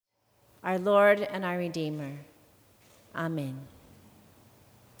our Lord and our Redeemer. Amen.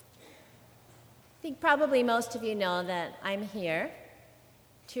 I think probably most of you know that I'm here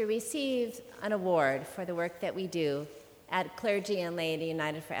to receive an award for the work that we do at Clergy and Laity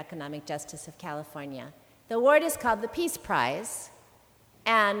United for Economic Justice of California. The award is called the Peace Prize,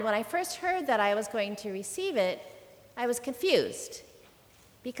 and when I first heard that I was going to receive it, I was confused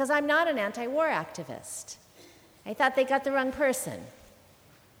because I'm not an anti-war activist. I thought they got the wrong person.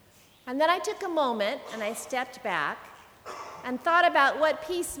 And then I took a moment and I stepped back and thought about what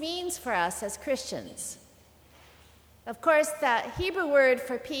peace means for us as Christians. Of course, the Hebrew word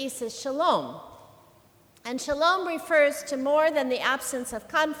for peace is shalom. And shalom refers to more than the absence of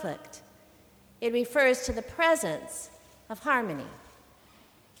conflict. It refers to the presence of harmony.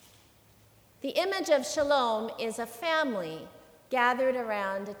 The image of shalom is a family gathered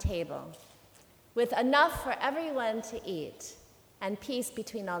around a table with enough for everyone to eat and peace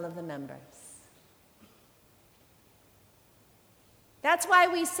between all of the members. That's why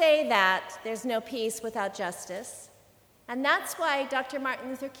we say that there's no peace without justice. And that's why Dr. Martin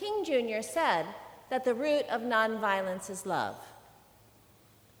Luther King Jr. said that the root of nonviolence is love.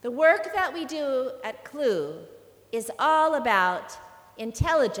 The work that we do at CLU is all about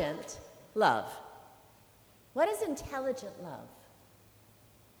intelligent love. What is intelligent love?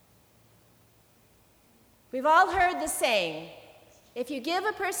 We've all heard the saying, if you give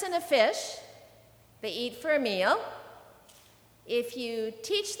a person a fish, they eat for a meal. If you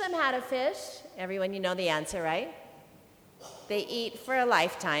teach them how to fish, everyone, you know the answer, right? They eat for a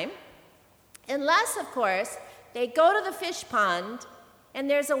lifetime. Unless, of course, they go to the fish pond and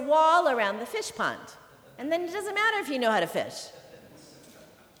there's a wall around the fish pond. And then it doesn't matter if you know how to fish.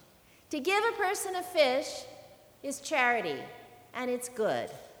 To give a person a fish is charity, and it's good.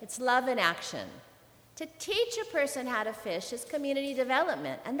 It's love in action. To teach a person how to fish is community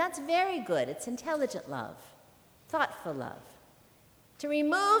development, and that's very good. It's intelligent love, thoughtful love. To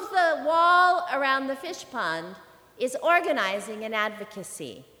remove the wall around the fish pond is organizing and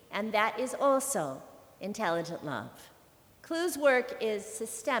advocacy, and that is also intelligent love. CLU's work is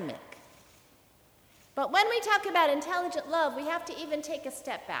systemic. But when we talk about intelligent love, we have to even take a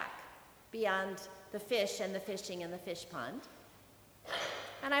step back beyond the fish and the fishing and the fish pond.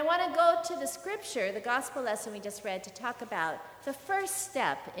 And I want to go to the scripture, the gospel lesson we just read, to talk about the first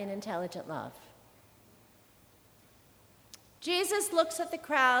step in intelligent love. Jesus looks at the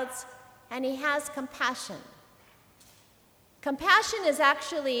crowds and he has compassion. Compassion is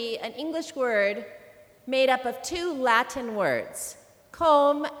actually an English word made up of two Latin words,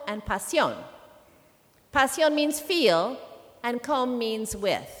 cum and passion. Passion means feel, and cum means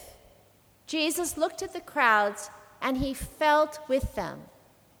with. Jesus looked at the crowds and he felt with them.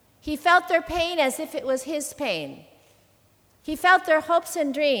 He felt their pain as if it was his pain. He felt their hopes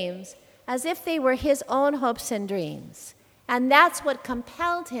and dreams as if they were his own hopes and dreams. And that's what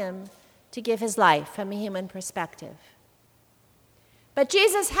compelled him to give his life from a human perspective. But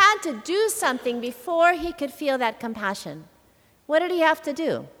Jesus had to do something before he could feel that compassion. What did he have to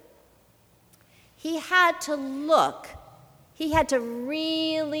do? He had to look. He had to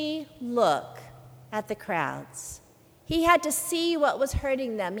really look at the crowds. He had to see what was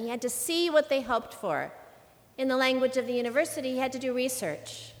hurting them. He had to see what they hoped for. In the language of the university, he had to do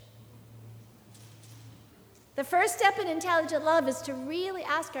research. The first step in intelligent love is to really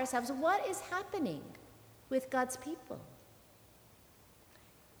ask ourselves, what is happening with God's people?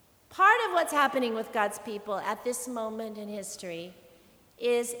 Part of what's happening with God's people at this moment in history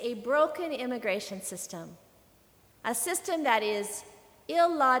is a broken immigration system, a system that is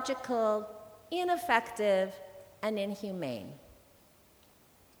illogical, ineffective, and inhumane.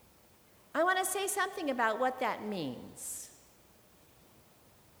 I want to say something about what that means.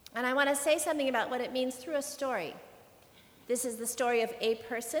 And I want to say something about what it means through a story. This is the story of a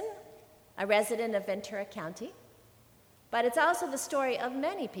person, a resident of Ventura County, but it's also the story of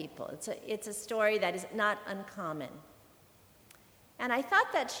many people. It's a story that is not uncommon. And I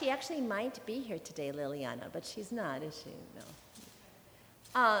thought that she actually might be here today, Liliana, but she's not, is she?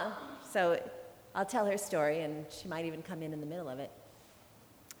 No. So I'll tell her story, and she might even come in the middle of it.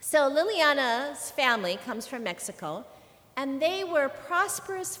 So Liliana's family comes from Mexico, and they were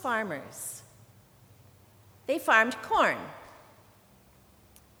prosperous farmers. They farmed corn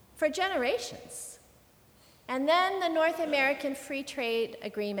for generations. And then the North American Free Trade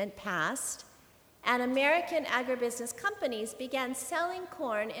Agreement passed, and American agribusiness companies began selling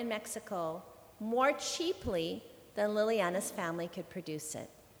corn in Mexico more cheaply than Liliana's family could produce it.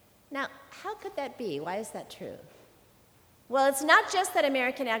 Now, how could that be? Why is that true? Well, it's not just that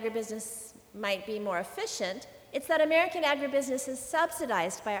American agribusiness might be more efficient, It's that American agribusiness is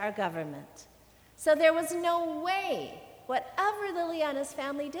subsidized by our government. So there was no way, whatever Liliana's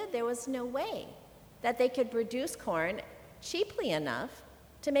family did, there was no way that they could produce corn cheaply enough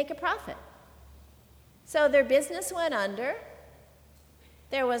to make a profit. So their business went under,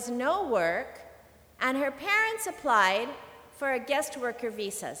 there was no work, and her parents applied for guest worker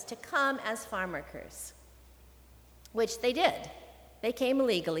visas to come as farm workers, which they did. They came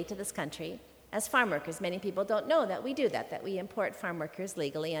legally to this country as farm workers. Many people don't know that we do that we import farm workers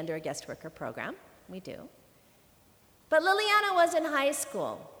legally under a guest worker program. We do. But Liliana was in high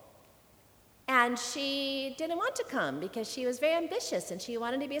school, and she didn't want to come because she was very ambitious, and she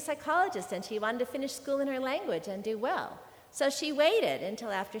wanted to be a psychologist, and she wanted to finish school in her language and do well. So she waited until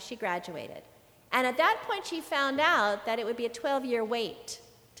after she graduated. And at that point, she found out that it would be a 12-year wait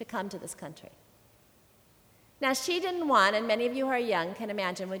to come to this country. Now, she didn't want, and many of you who are young can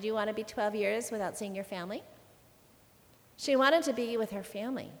imagine, would you want to be 12 years without seeing your family? She wanted to be with her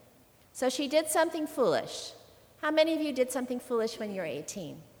family. So she did something foolish. How many of you did something foolish when you were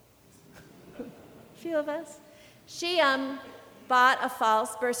 18? A few of us. She bought a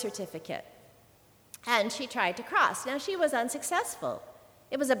false birth certificate, and she tried to cross. Now, she was unsuccessful.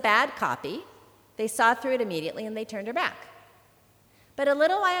 It was a bad copy. They saw through it immediately, and they turned her back. But a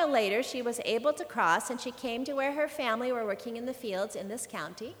little while later, she was able to cross, and she came to where her family were working in the fields in this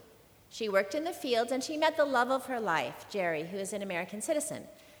county. She worked in the fields, and she met the love of her life, Jerry, who is an American citizen.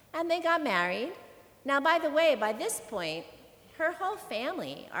 And they got married. Now, by the way, by this point, her whole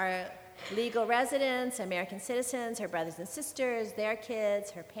family are legal residents, American citizens, her brothers and sisters, their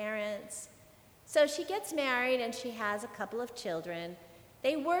kids, her parents. So she gets married, and she has a couple of children.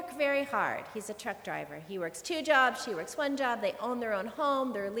 They work very hard. He's a truck driver. He works 2 jobs, she works 1 job. They own their own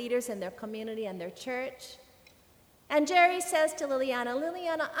home. They're leaders in their community and their church. And Jerry says to Liliana,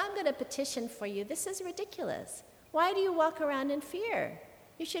 Liliana, I'm going to petition for you. This is ridiculous. Why do you walk around in fear?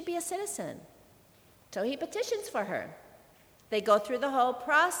 You should be a citizen. So he petitions for her. They go through the whole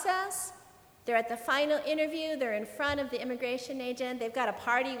process. They're at the final interview. They're in front of the immigration agent. They've got a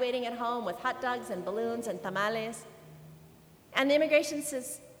party waiting at home with hot dogs and balloons and tamales. And the immigration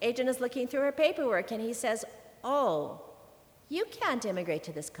agent is looking through her paperwork, and he says, oh, you can't immigrate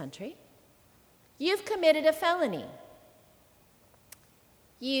to this country. You've committed a felony.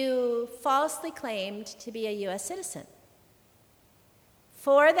 You falsely claimed to be a U.S. citizen.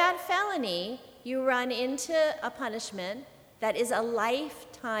 For that felony, you run into a punishment that is a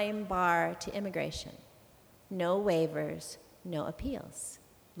lifetime bar to immigration. No waivers, no appeals.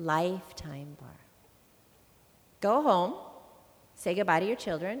 Lifetime bar. Go home. Say goodbye to your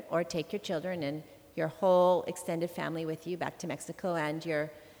children, or take your children and your whole extended family with you back to Mexico and your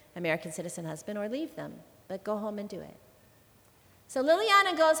American citizen husband, or leave them. But go home and do it. So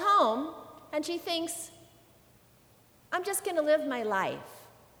Liliana goes home, and she thinks, I'm just going to live my life.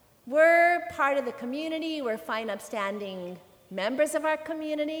 We're part of the community. We're fine, upstanding members of our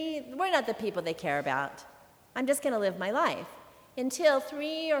community. We're not the people they care about. I'm just going to live my life. Until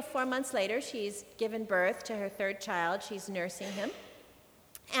 3 or 4 months later, she's given birth to her 3rd child. She's nursing him.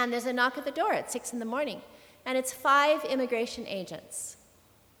 And there's a knock at the door at 6 in the morning. And it's 5 immigration agents.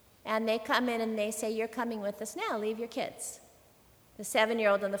 And they come in and they say, you're coming with us now. Leave your kids. The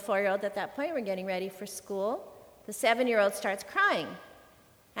 7-year-old and the 4-year-old at that point were getting ready for school. The 7-year-old starts crying.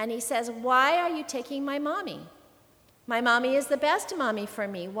 And he says, why are you taking my mommy? My mommy is the best mommy for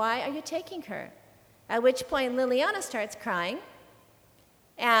me. Why are you taking her? At which point Liliana starts crying.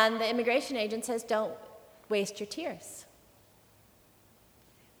 And the immigration agent says, don't waste your tears.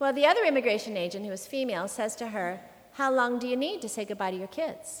 Well, the other immigration agent, who is female, says to her, how long do you need to say goodbye to your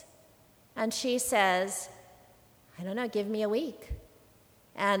kids? And she says, I don't know, give me a week.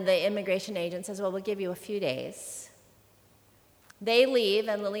 And the immigration agent says, well, we'll give you a few days. They leave,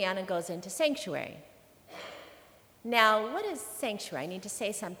 and Liliana goes into sanctuary. Now, what is sanctuary? I need to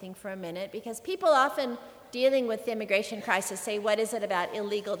say something for a minute, because people often dealing with the immigration crisis say, what is it about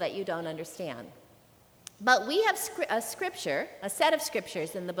illegal that you don't understand? But we have a set of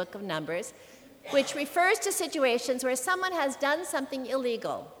scriptures in the book of Numbers, which refers to situations where someone has done something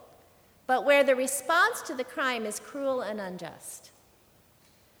illegal, but where the response to the crime is cruel and unjust.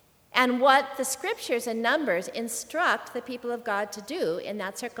 And what the scriptures and Numbers instruct the people of God to do in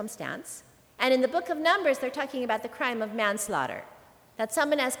that circumstance. And in the book of Numbers, they're talking about the crime of manslaughter, that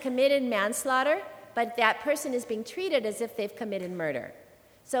someone has committed manslaughter, but that person is being treated as if they've committed murder.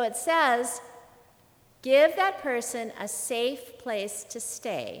 So it says, give that person a safe place to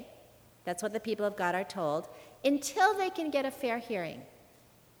stay. That's what the people of God are told, until they can get a fair hearing,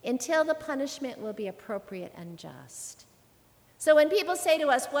 until the punishment will be appropriate and just. So when people say to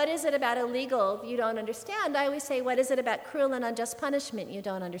us, what is it about illegal you don't understand? I always say, what is it about cruel and unjust punishment you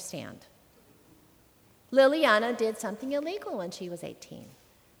don't understand? Liliana did something illegal when she was 18.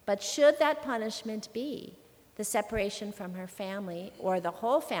 But should that punishment be the separation from her family, or the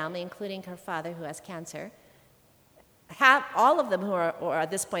whole family, including her father who has cancer, all of them who are, or at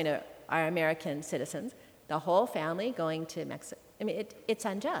this point are American citizens, the whole family going to Mexico? I mean, it's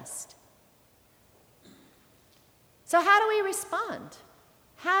unjust. So how do we respond?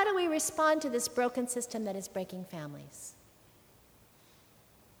 How do we respond to this broken system that is breaking families?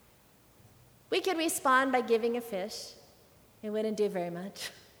 We could respond by giving a fish. It wouldn't do very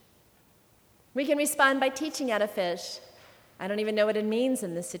much. We can respond by teaching how to fish. I don't even know what it means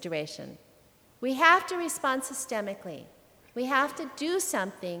in this situation. We have to respond systemically. We have to do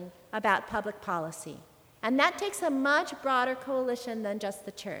something about public policy. And that takes a much broader coalition than just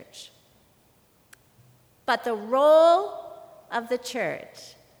the church. But the role of the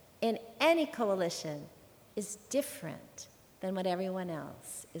church in any coalition is different than what everyone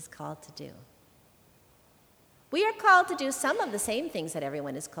else is called to do. We are called to do some of the same things that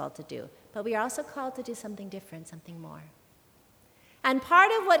everyone is called to do, but we are also called to do something different, something more. And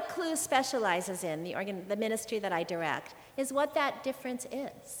part of what Clue specializes in, the ministry that I direct, is what that difference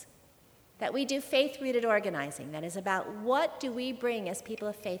is. That we do faith-rooted organizing, that is about what do we bring as people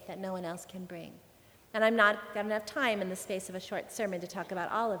of faith that no one else can bring. And I'm not got enough time in the space of a short sermon to talk about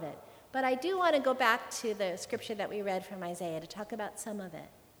all of it. But I do want to go back to the scripture that we read from Isaiah to talk about some of it.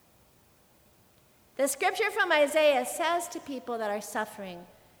 The scripture from Isaiah says to people that are suffering,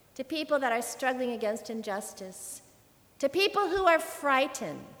 to people that are struggling against injustice, to people who are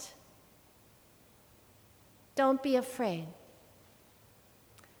frightened, don't be afraid.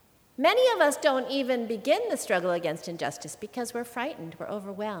 Many of us don't even begin the struggle against injustice because we're frightened, we're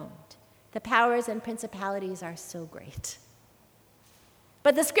overwhelmed. The powers and principalities are so great.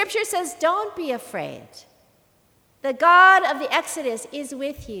 But the scripture says, don't be afraid. The God of the Exodus is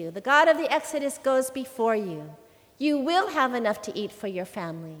with you. The God of the Exodus goes before you. You will have enough to eat for your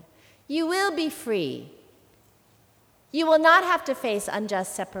family. You will be free. You will not have to face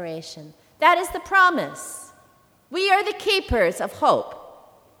unjust separation. That is the promise. We are the keepers of hope.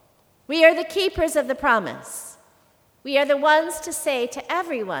 We are the keepers of the promise. We are the ones to say to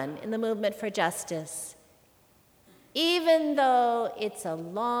everyone in the movement for justice, even though it's a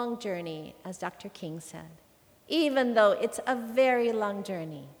long journey, as Dr. King said, even though it's a very long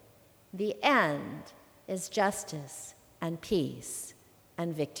journey, the end is justice and peace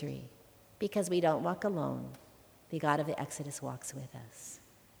and victory, because we don't walk alone. The God of the Exodus walks with us.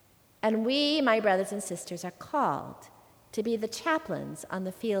 And we, my brothers and sisters, are called to be the chaplains on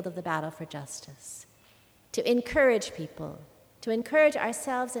the field of the battle for justice, to encourage people, to encourage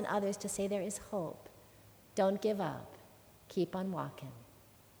ourselves and others to say there is hope. Don't give up. Keep on walking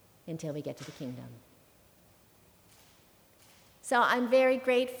until we get to the kingdom. So I'm very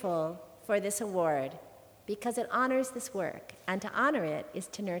grateful for this award because it honors this work, and to honor it is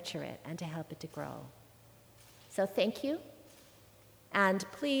to nurture it and to help it to grow. So thank you, and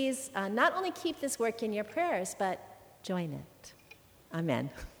please not only keep this work in your prayers, but join it. Amen.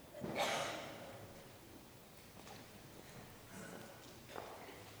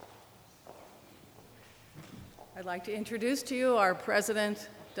 I'd like to introduce to you our president,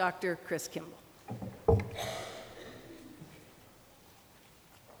 Dr. Chris Kimball.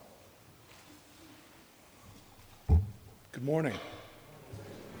 Good morning.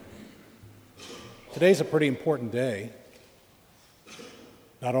 Today's a pretty important day.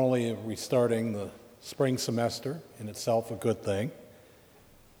 Not only are we starting the spring semester, in itself a good thing,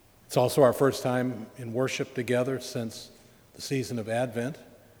 it's also our first time in worship together since the season of Advent.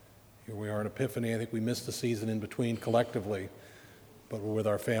 Here we are in Epiphany. I think we missed the season in between collectively, but we're with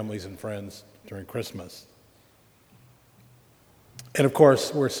our families and friends during Christmas. And of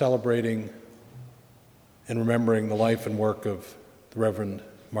course, we're celebrating and remembering the life and work of the Reverend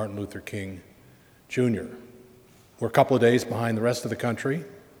Martin Luther King, Jr. We're a couple of days behind the rest of the country,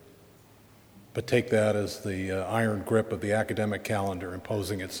 but take that as the iron grip of the academic calendar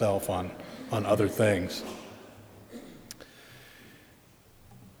imposing itself on other things.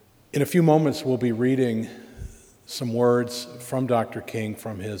 In a few moments, we'll be reading some words from Dr. King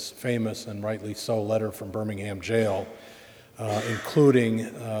from his famous and rightly so letter from Birmingham jail, including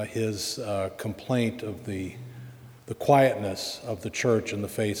his complaint of the quietness of the church in the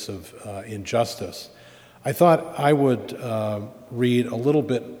face of injustice. I thought I would read a little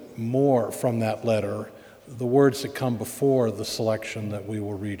bit more from that letter, the words that come before the selection that we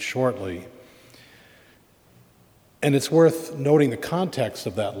will read shortly. And it's worth noting the context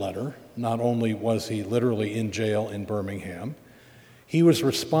of that letter. Not only was he literally in jail in Birmingham, He was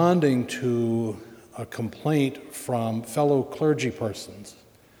responding to a complaint from fellow clergy persons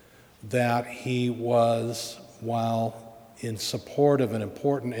that he was, while in support of an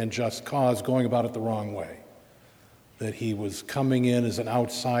important and just cause, going about it the wrong way. That he was coming in as an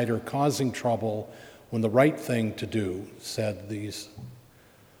outsider, causing trouble, when the right thing to do, said these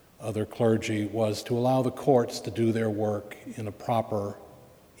other clergy, was to allow the courts to do their work in a proper,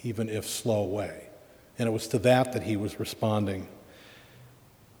 even if slow way. And it was to that he was responding.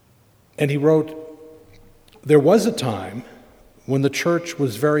 And he wrote, "There was a time when the church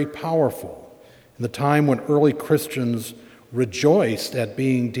was very powerful, in the time when early Christians rejoiced at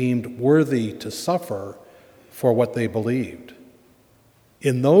being deemed worthy to suffer for what they believed.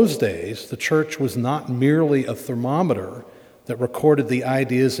 In those days, the church was not merely a thermometer that recorded the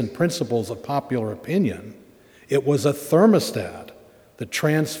ideas and principles of popular opinion. It was a thermostat that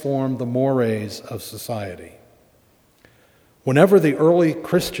transformed the mores of society. Whenever the early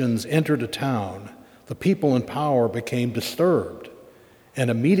Christians entered a town, the people in power became disturbed and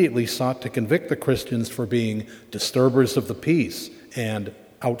immediately sought to convict the Christians for being disturbers of the peace and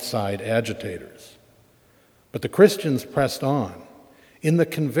outside agitators. But the Christians pressed on in the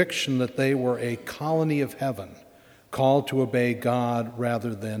conviction that they were a colony of heaven, called to obey God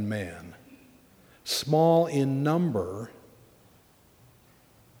rather than man. Small in number,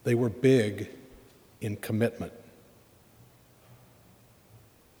 they were big in commitment."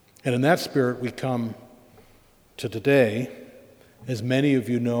 And in that spirit, we come to today. As many of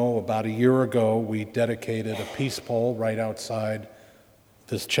you know, about a year ago, we dedicated a peace pole right outside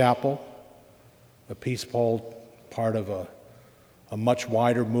this chapel. A peace pole, part of a much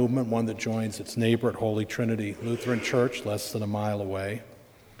wider movement, one that joins its neighbor at Holy Trinity Lutheran Church, less than a mile away.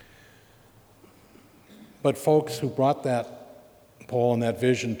 But folks who brought that pole and that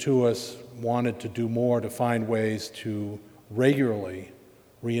vision to us wanted to do more, to find ways to regularly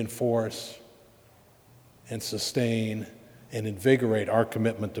reinforce and sustain and invigorate our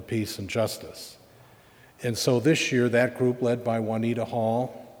commitment to peace and justice. And so this year, that group, led by Juanita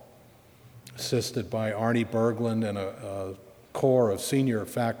Hall, assisted by Arnie Berglund and a core of senior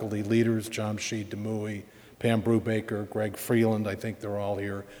faculty leaders, Jamshid Demui, Pam Brubaker, Greg Freeland, I think they're all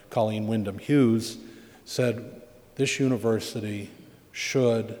here, Colleen Wyndham Hughes, said this university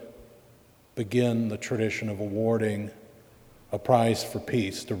should begin the tradition of awarding a prize for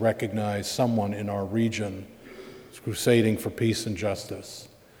peace to recognize someone in our region who's crusading for peace and justice.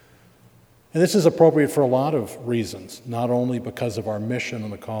 And this is appropriate for a lot of reasons, not only because of our mission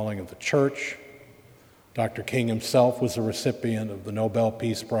and the calling of the church. Dr. King himself was a recipient of the Nobel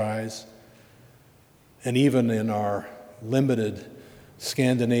Peace Prize. And even in our limited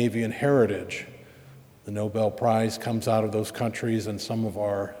Scandinavian heritage, the Nobel Prize comes out of those countries, and some of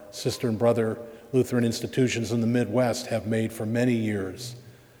our sister and brother Lutheran institutions in the Midwest have made for many years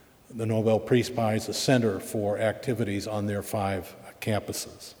the Nobel Peace Prize a center for activities on their 5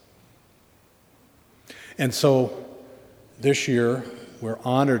 campuses. And so this year, we're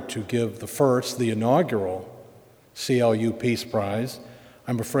honored to give the inaugural CLU Peace Prize.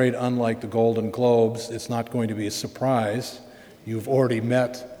 I'm afraid, unlike the Golden Globes, it's not going to be a surprise. You've already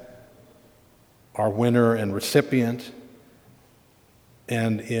met our winner and recipient,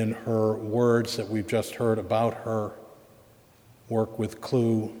 and in her words that we've just heard about her work with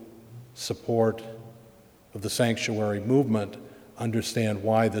CLU, support of the sanctuary movement, understand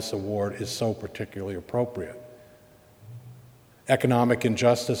why this award is so particularly appropriate. Economic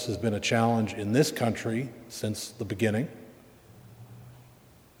injustice has been a challenge in this country since the beginning.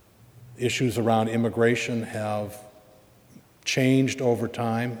 Issues around immigration have changed over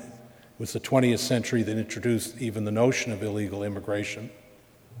time. It was the 20th century that introduced even the notion of illegal immigration.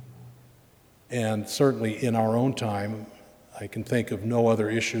 And certainly in our own time, I can think of no other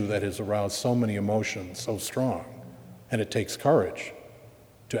issue that has aroused so many emotions so strong. And it takes courage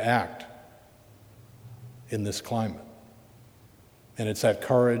to act in this climate. And it's that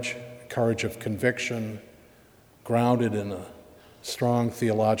courage of conviction, grounded in a strong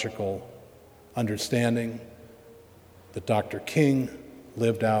theological understanding that Dr. King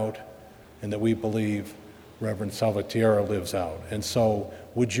lived out and that we believe Reverend Salvatierra lives out. And so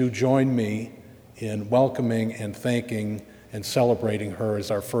would you join me in welcoming and thanking and celebrating her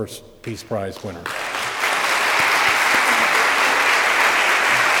as our first Peace Prize winner.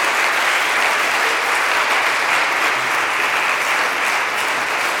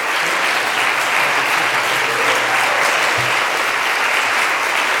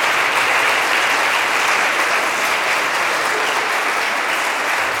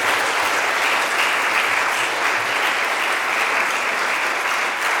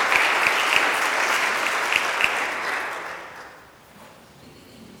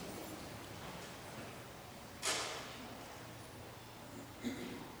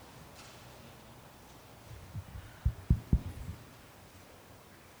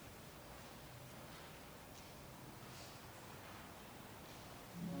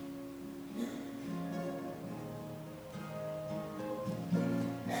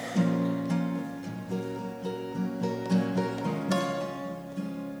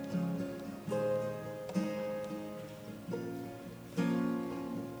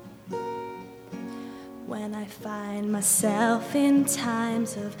 find myself in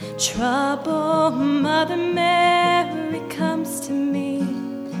times of trouble, Mother Mary comes to me,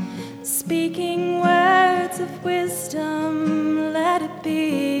 speaking words of wisdom, let it be.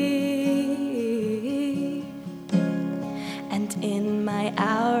 And in my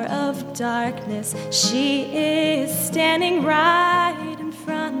hour of darkness, she is standing right in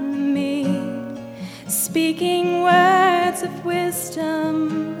front of me, speaking words of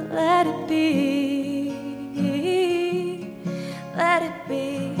wisdom, let it be, let it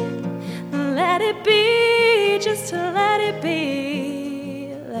be, let it be, just let it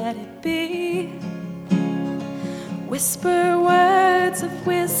be, let it be. Whisper words of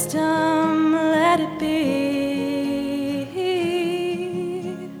wisdom, let it be.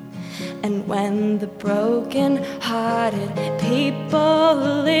 And when the broken-hearted people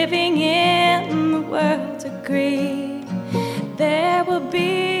living in the world agree, there will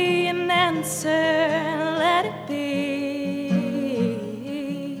be an answer, let it be.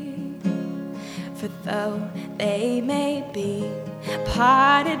 For though they may be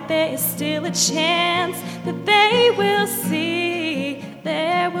parted, there is still a chance that they will see.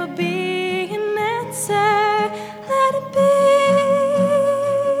 There will be an answer, let it be.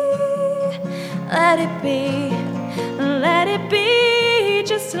 Let it be, let it be,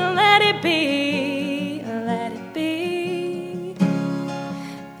 just let it be, let it be.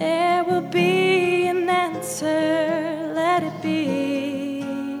 There will be an answer, let it be,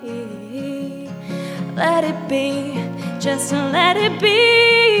 let it be, just let it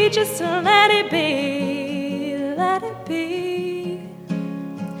be, just let it be, let it be.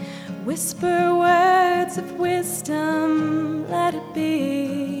 Whisper words of wisdom, let it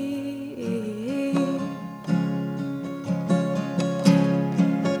be.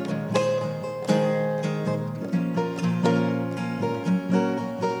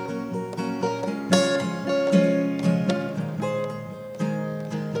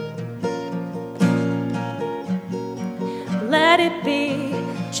 Let it be,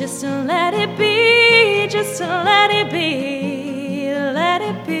 just let it be, just let it be, let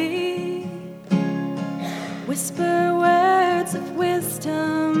it be. Whisper words of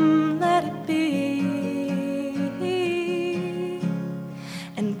wisdom, let it be.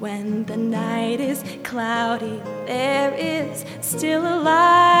 And when the night is cloudy, there is still a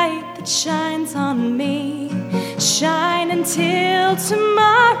light that shines on me. Shine until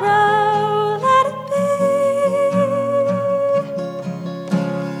tomorrow, let it be.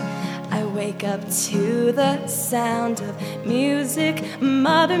 Wake up to the sound of music,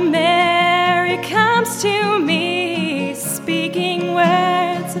 Mother Mary comes to me, speaking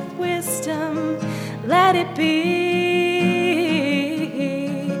words of wisdom, let it be,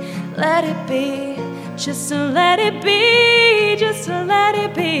 let it be, just let it be, just let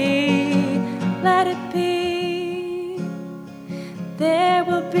it be, let it be. There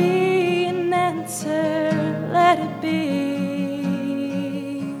will be an answer, let it be.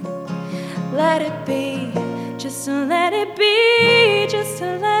 Let it be, just let it be, just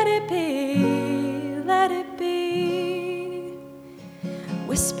let it be, let it be.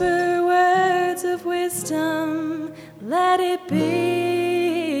 Whisper words of wisdom, let it be.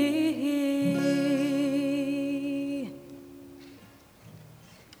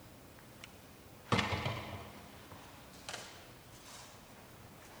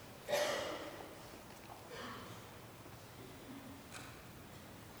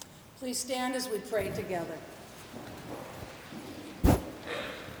 Please stand as we pray together.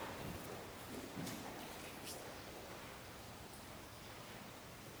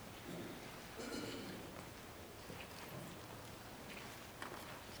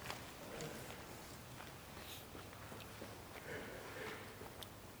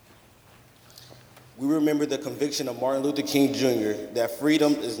 We remember the conviction of Martin Luther King Jr. that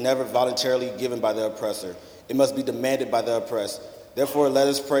freedom is never voluntarily given by the oppressor. It must be demanded by the oppressed. Therefore, let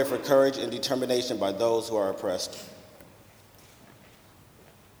us pray for courage and determination by those who are oppressed.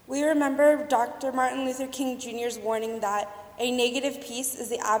 We remember Dr. Martin Luther King Jr.'s warning that a negative peace is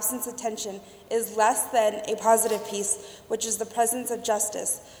the absence of tension, is less than a positive peace, which is the presence of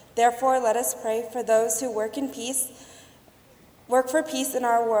justice. Therefore, let us pray for those who work for peace in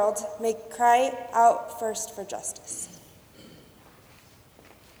our world, may cry out first for justice.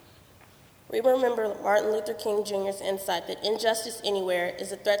 We remember Martin Luther King Jr.'s insight that injustice anywhere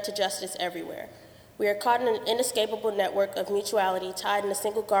is a threat to justice everywhere. We are caught in an inescapable network of mutuality tied in a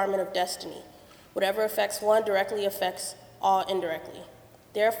single garment of destiny. Whatever affects one directly affects all indirectly.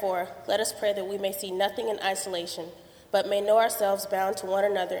 Therefore, let us pray that we may see nothing in isolation, but may know ourselves bound to one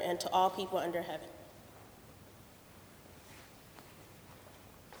another and to all people under heaven.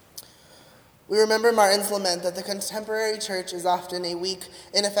 We remember Martin's lament that the contemporary church is often a weak,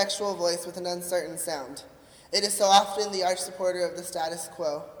 ineffectual voice with an uncertain sound. It is so often the arch supporter of the status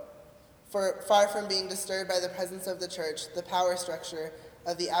quo. For far from being disturbed by the presence of the church, the power structure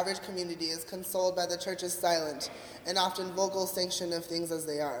of the average community is consoled by the church's silent and often vocal sanction of things as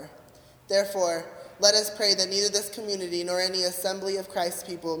they are. Therefore, let us pray that neither this community nor any assembly of Christ's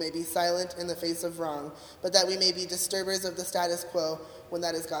people may be silent in the face of wrong, but that we may be disturbers of the status quo when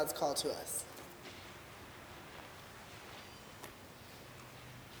that is God's call to us.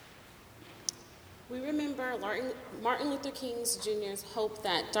 We remember Martin Luther King Jr.'s hope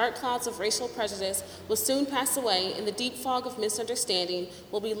that dark clouds of racial prejudice will soon pass away and the deep fog of misunderstanding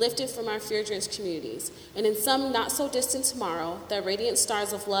will be lifted from our fear-drenched communities. And in some not-so-distant tomorrow, the radiant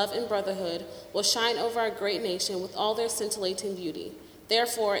stars of love and brotherhood will shine over our great nation with all their scintillating beauty.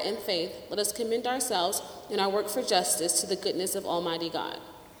 Therefore, in faith, let us commend ourselves in our work for justice to the goodness of Almighty God.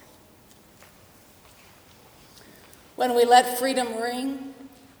 When we let freedom ring,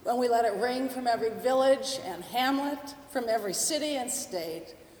 when we let it ring from every village and hamlet, from every city and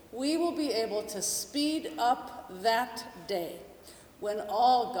state, we will be able to speed up that day when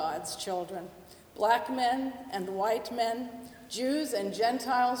all God's children, black men and white men, Jews and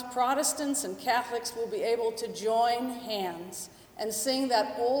Gentiles, Protestants and Catholics, will be able to join hands and sing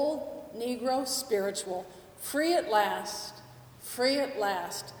that old Negro spiritual, free at last, free at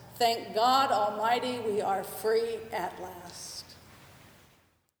last. Thank God Almighty, we are free at last.